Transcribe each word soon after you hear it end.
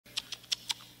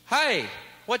Hey,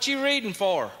 what you reading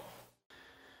for?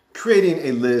 Creating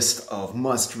a list of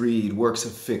must-read works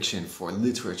of fiction for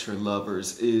literature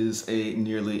lovers is a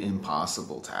nearly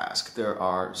impossible task. There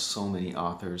are so many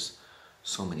authors,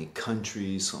 so many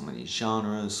countries, so many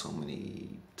genres, so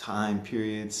many time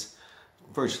periods,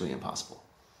 virtually impossible.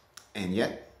 And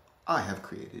yet, I have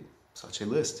created such a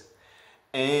list.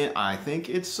 And I think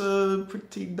it's a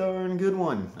pretty darn good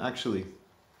one, actually.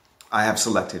 I have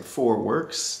selected 4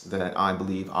 works that I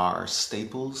believe are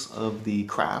staples of the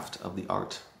craft, of the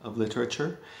art of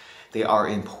literature. They are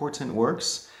important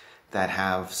works that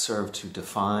have served to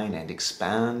define and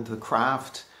expand the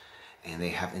craft, and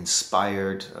they have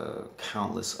inspired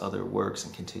countless other works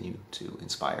and continue to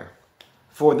inspire.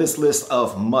 For this list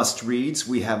of must-reads,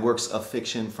 we have works of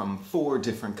fiction from 4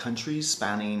 different countries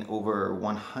spanning over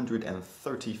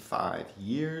 135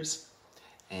 years.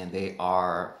 And they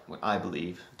are what I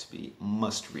believe to be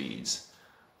must-reads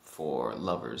for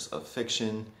lovers of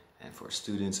fiction and for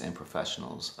students and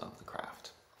professionals of the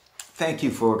craft. Thank you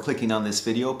for clicking on this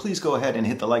video. Please go ahead and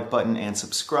hit the like button and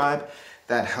subscribe.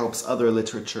 That helps other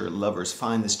literature lovers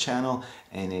find this channel,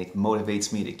 and it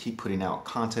motivates me to keep putting out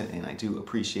content, and I do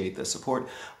appreciate the support.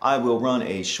 I will run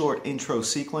a short intro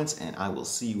sequence, and I will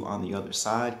see you on the other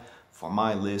side for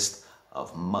my list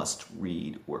of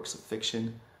must-read works of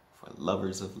fiction for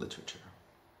lovers of literature.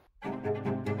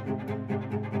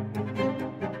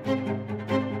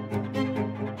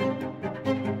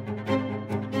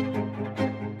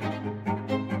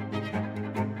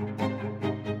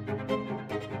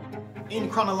 In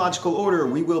chronological order,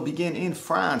 we will begin in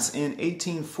France in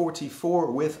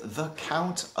 1844 with The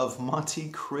Count of Monte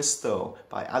Cristo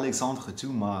by Alexandre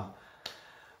Dumas,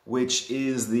 which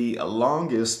is the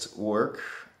longest work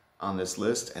on this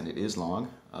list, and it is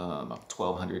long, about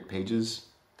 1,200 pages,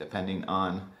 depending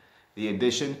on the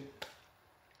edition,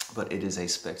 but it is a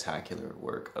spectacular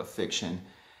work of fiction.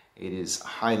 It is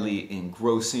highly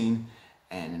engrossing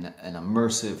and an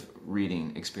immersive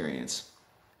reading experience.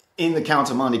 In The Count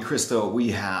of Monte Cristo,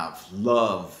 we have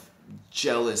love,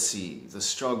 jealousy, the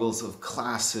struggles of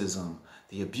classism,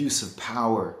 the abuse of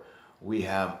power. We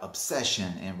have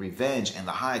obsession and revenge, and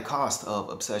the high cost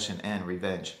of obsession and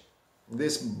revenge.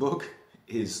 This book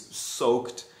is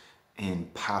soaked in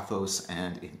pathos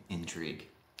and in intrigue.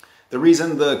 The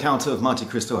reason The Count of Monte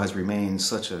Cristo has remained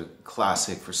such a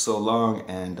classic for so long,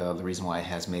 and the reason why it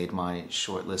has made my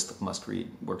short list of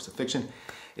must-read works of fiction,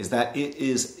 is that it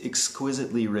is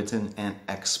exquisitely written and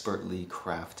expertly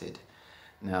crafted.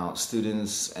 Now,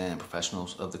 students and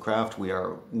professionals of the craft, we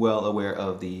are well aware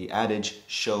of the adage,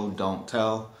 show, don't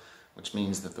tell, which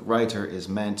means that the writer is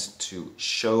meant to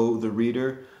show the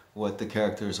reader what the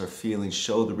characters are feeling,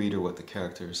 show the reader what the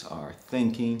characters are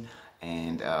thinking,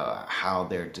 and how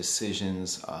their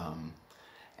decisions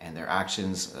and their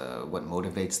actions, what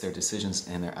motivates their decisions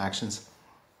and their actions.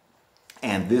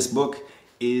 And this book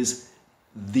is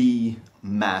the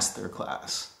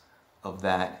masterclass of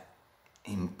that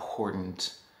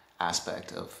important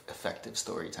aspect of effective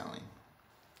storytelling.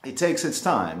 It takes its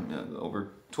time,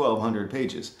 over 1,200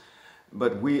 pages,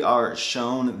 but we are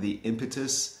shown the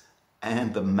impetus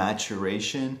and the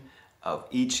maturation of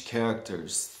each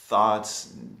character's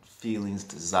thoughts, feelings,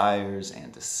 desires,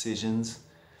 and decisions.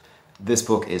 This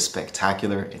book is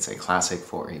spectacular. It's a classic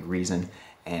for a reason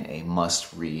and a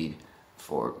must-read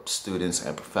for students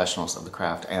and professionals of the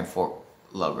craft and for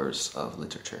lovers of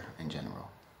literature in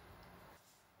general.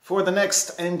 For the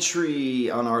next entry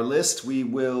on our list, we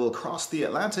will cross the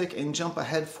Atlantic and jump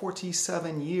ahead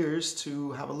 47 years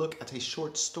to have a look at a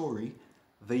short story,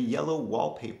 The Yellow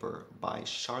Wallpaper by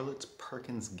Charlotte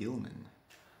Perkins Gilman.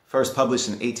 First published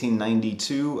in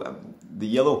 1892, The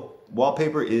Yellow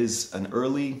Wallpaper is an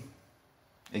early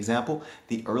example,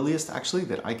 the earliest actually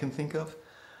that I can think of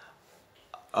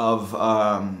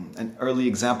an early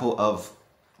example of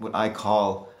what I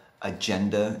call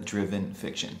agenda-driven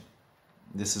fiction.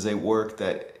 This is a work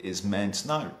that is meant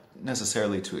not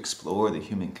necessarily to explore the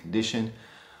human condition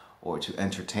or to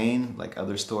entertain like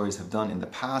other stories have done in the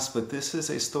past, but this is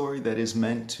a story that is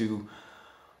meant to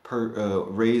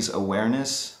raise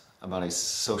awareness about a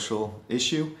social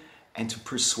issue and to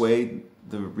persuade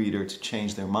the reader to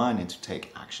change their mind and to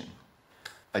take action.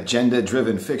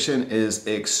 Agenda-driven fiction is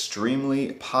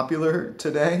extremely popular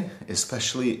today,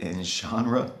 especially in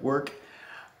genre work,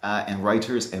 and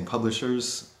writers and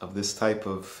publishers of this type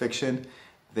of fiction,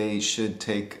 they should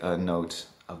take a note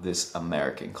of this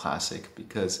American classic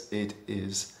because it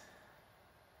is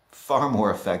far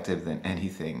more effective than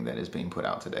anything that is being put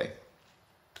out today.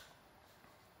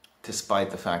 Despite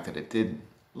the fact that it did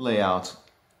lay out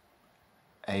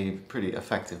a pretty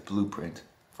effective blueprint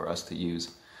for us to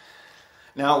use.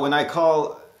 Now, when I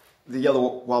call the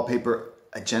yellow wallpaper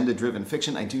agenda-driven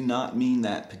fiction. I do not mean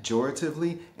that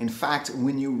pejoratively. In fact,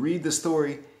 when you read the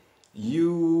story,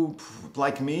 you,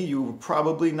 like me, you're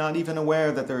probably not even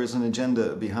aware that there is an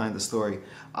agenda behind the story.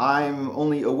 I'm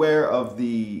only aware of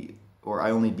the, or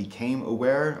I only became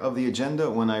aware of the agenda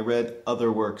when I read other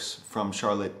works from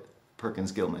Charlotte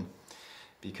Perkins Gilman.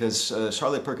 Because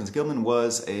Charlotte Perkins Gilman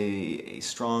was a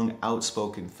strong,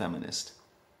 outspoken feminist.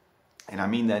 And I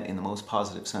mean that in the most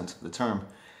positive sense of the term,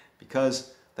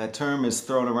 because that term is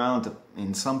thrown around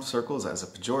in some circles as a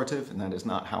pejorative, and that is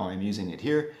not how I'm using it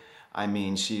here. I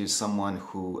mean, she is someone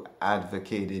who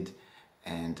advocated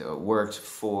and worked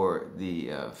for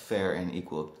the fair and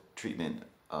equal treatment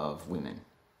of women.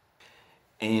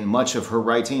 In much of her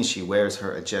writing, she wears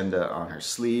her agenda on her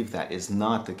sleeve. That is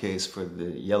not the case for the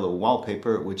yellow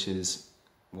wallpaper, which is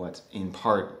what in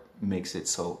part makes it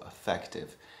so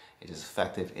effective. It is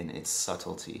effective in its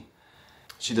subtlety.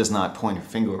 She does not point her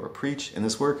finger or preach in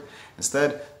this work.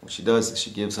 Instead, what she does is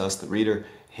she gives us, the reader,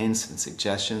 hints and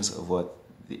suggestions of what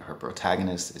her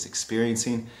protagonist is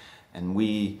experiencing, and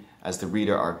we, as the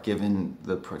reader, are given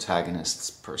the protagonist's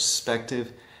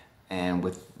perspective, and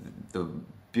with the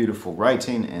beautiful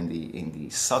writing and the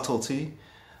subtlety,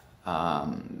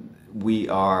 we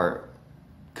are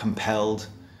compelled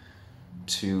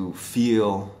to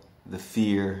feel the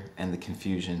fear and the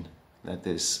confusion that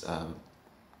this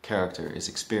character is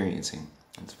experiencing.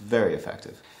 It's very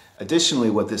effective. Additionally,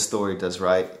 what this story does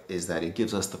right is that it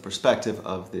gives us the perspective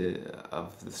of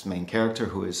this main character,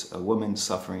 who is a woman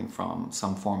suffering from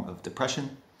some form of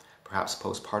depression, perhaps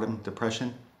postpartum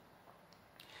depression.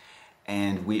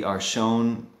 And we are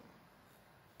shown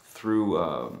through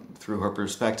her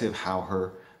perspective how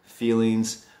her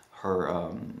feelings,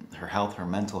 her health, her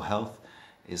mental health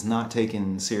is not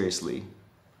taken seriously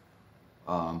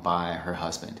by her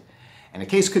husband. And a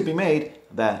case could be made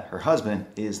that her husband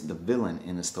is the villain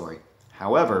in the story.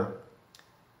 However,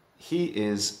 he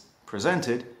is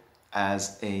presented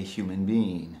as a human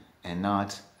being and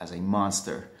not as a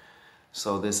monster.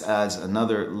 So this adds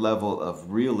another level of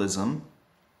realism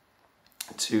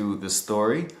to the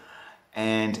story,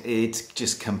 and it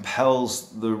just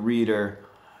compels the reader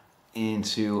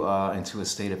into a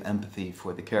state of empathy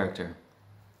for the character.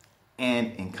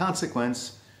 And in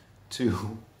consequence,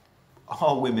 to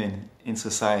all women in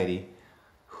society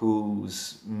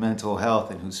whose mental health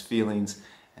and whose feelings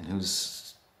and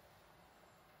whose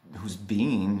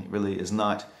being really is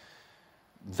not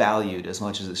valued as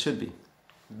much as it should be.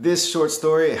 This short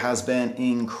story has been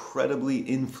incredibly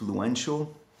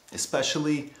influential,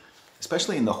 especially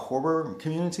in the horror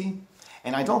community.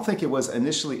 And I don't think it was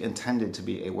initially intended to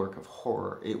be a work of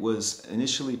horror. It was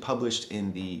initially published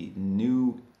in the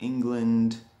New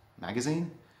England magazine,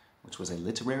 which was a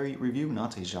literary review,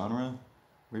 not a genre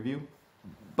review.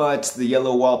 But the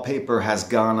yellow wallpaper has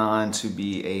gone on to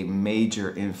be a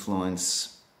major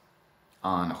influence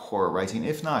on horror writing,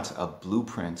 if not a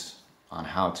blueprint on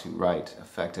how to write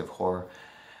effective horror,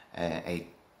 a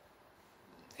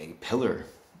pillar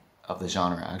of the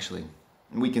genre, actually.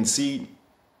 And we can see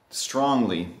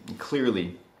strongly and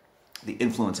clearly the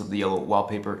influence of the yellow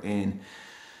wallpaper in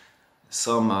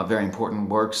some very important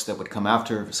works that would come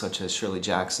after, such as Shirley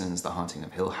Jackson's The Haunting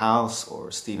of Hill House,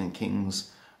 or Stephen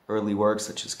King's early works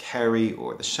such as Carrie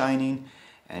or The Shining,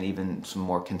 and even some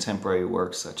more contemporary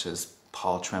works such as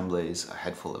Paul Tremblay's A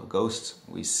Head Full of Ghosts.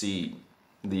 We see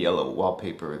the yellow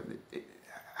wallpaper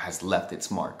has left its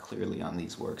mark clearly on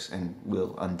these works and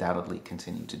will undoubtedly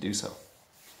continue to do so.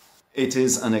 It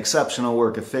is an exceptional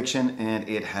work of fiction, and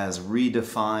it has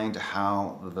redefined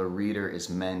how the reader is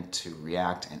meant to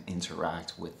react and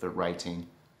interact with the writing,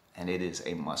 and it is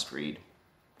a must-read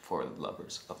for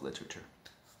lovers of literature.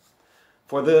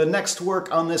 For the next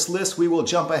work on this list, we will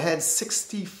jump ahead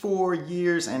 64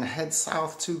 years and head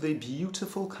south to the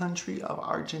beautiful country of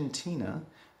Argentina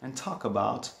and talk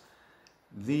about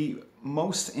the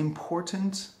most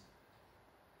important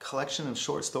collection of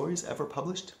short stories ever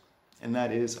published. And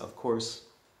that is, of course,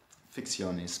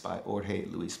 Ficciones by Jorge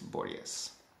Luis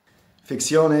Borges.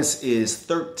 Ficciones is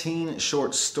 13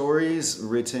 short stories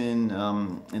written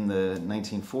in the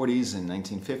 1940s and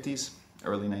 1950s,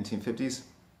 early 1950s,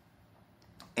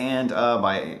 and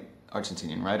by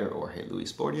Argentinian writer Jorge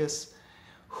Luis Borges,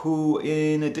 who,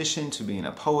 in addition to being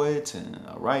a poet and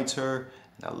a writer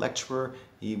and a lecturer,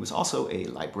 he was also a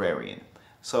librarian.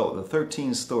 So the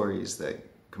 13 stories that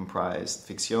comprise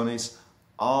Ficciones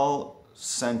all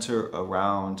center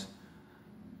around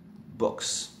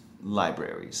books,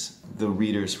 libraries, the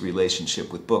reader's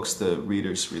relationship with books, the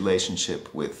reader's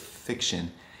relationship with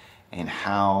fiction, and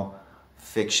how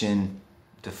fiction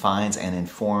defines and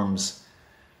informs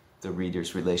the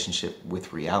reader's relationship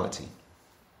with reality.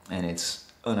 And it's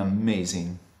an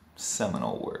amazing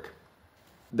seminal work.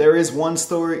 There is one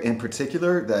story in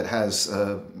particular that has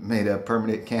made a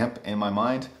permanent camp in my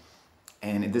mind.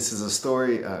 And this is a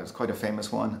story, it's quite a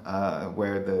famous one,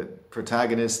 where the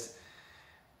protagonist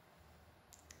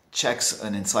checks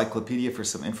an encyclopedia for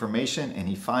some information, and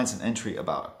he finds an entry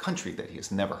about a country that he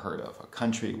has never heard of, a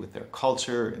country with their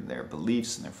culture and their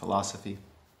beliefs and their philosophy.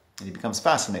 And he becomes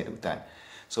fascinated with that.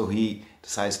 So he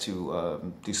decides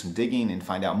to do some digging and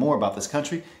find out more about this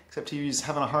country, except he's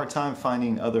having a hard time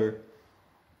finding other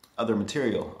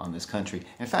material on this country.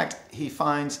 In fact, he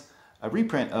finds a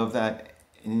reprint of that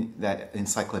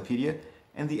encyclopedia,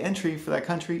 and the entry for that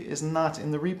country is not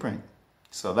in the reprint.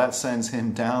 So that sends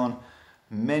him down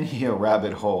many a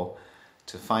rabbit hole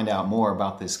to find out more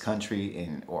about this country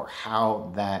or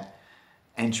how that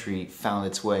entry found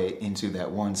its way into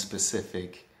that one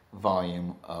specific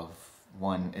volume of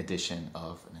one edition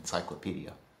of an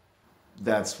encyclopedia.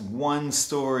 That's one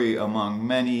story among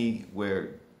many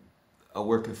where a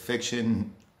work of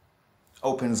fiction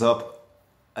opens up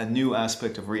a new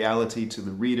aspect of reality to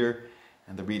the reader,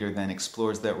 and the reader then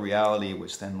explores that reality,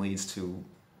 which then leads to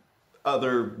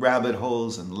other rabbit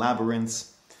holes and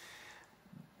labyrinths.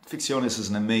 Fictionis is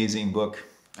an amazing book,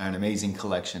 an amazing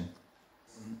collection.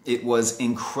 It was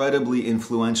incredibly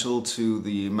influential to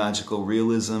the magical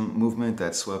realism movement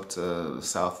that swept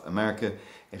South America.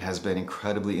 It has been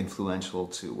incredibly influential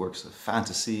to works of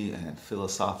fantasy and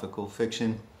philosophical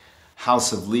fiction.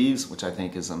 House of Leaves, which I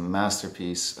think is a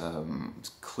masterpiece,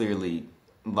 clearly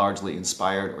largely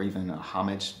inspired or even a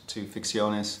homage to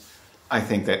Fictionis. I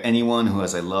think that anyone who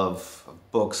has a love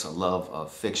of books, a love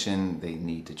of fiction, they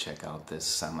need to check out this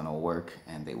seminal work,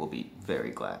 and they will be very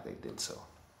glad they did so.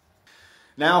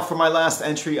 Now for my last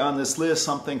entry on this list,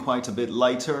 something quite a bit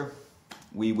lighter.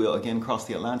 We will again cross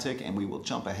the Atlantic, and we will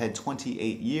jump ahead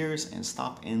 28 years and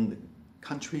stop in the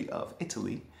country of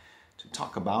Italy to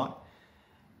talk about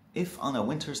If on a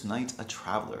Winter's Night a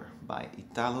Traveler by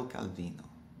Italo Calvino.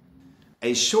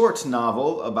 A short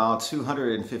novel, about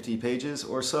 250 pages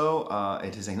or so.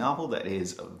 It is a novel that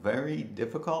is very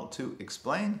difficult to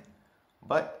explain,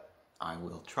 but I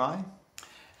will try.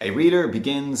 A reader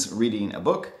begins reading a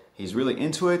book. He's really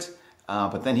into it,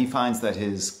 but then he finds that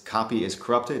his copy is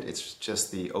corrupted. It's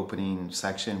just the opening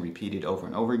section repeated over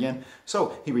and over again.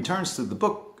 So he returns to the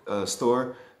book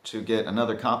store to get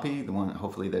another copy, the one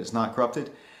hopefully that is not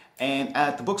corrupted. And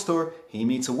at the bookstore, he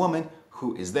meets a woman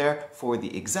who is there for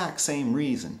the exact same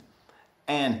reason.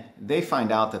 And they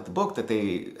find out that the book that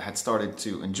they had started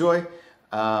to enjoy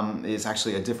is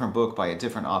actually a different book by a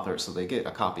different author, so they get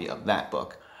a copy of that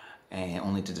book, and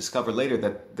only to discover later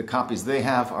that the copies they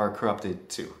have are corrupted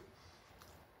too.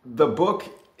 The book,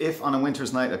 If on a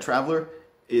Winter's Night a Traveler,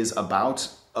 is about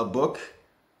a book.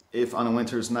 If on a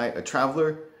Winter's Night a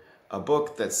Traveler, a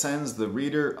book that sends the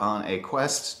reader on a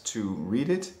quest to read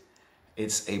it.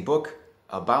 It's a book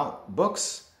about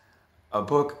books, a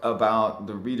book about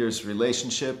the reader's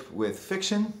relationship with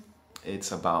fiction.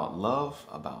 It's about love,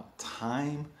 about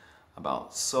time,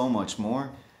 about so much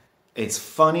more. It's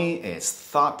funny, it's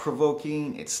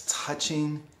thought-provoking, it's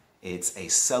touching, it's a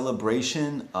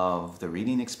celebration of the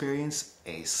reading experience,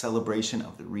 a celebration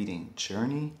of the reading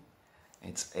journey.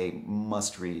 It's a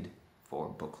must-read for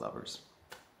book lovers.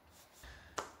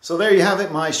 So there you have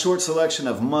it, my short selection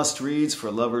of must-reads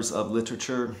for lovers of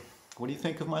literature. What do you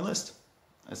think of my list?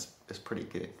 It's pretty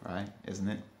good, right? Isn't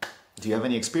it? Do you have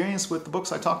any experience with the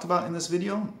books I talked about in this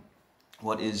video?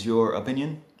 What is your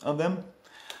opinion of them?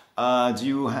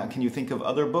 Can you think of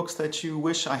other books that you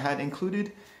wish I had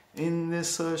included in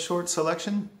this short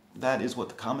selection? That is what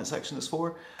the comment section is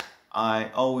for.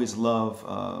 I always love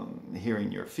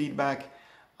hearing your feedback.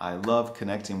 I love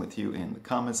connecting with you in the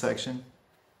comment section.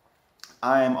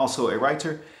 I am also a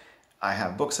writer. I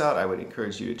have books out. I would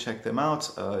encourage you to check them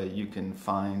out. You can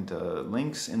find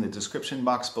links in the description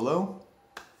box below.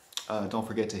 Don't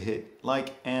forget to hit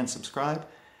like and subscribe.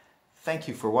 Thank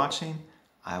you for watching.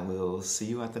 I will see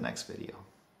you at the next video.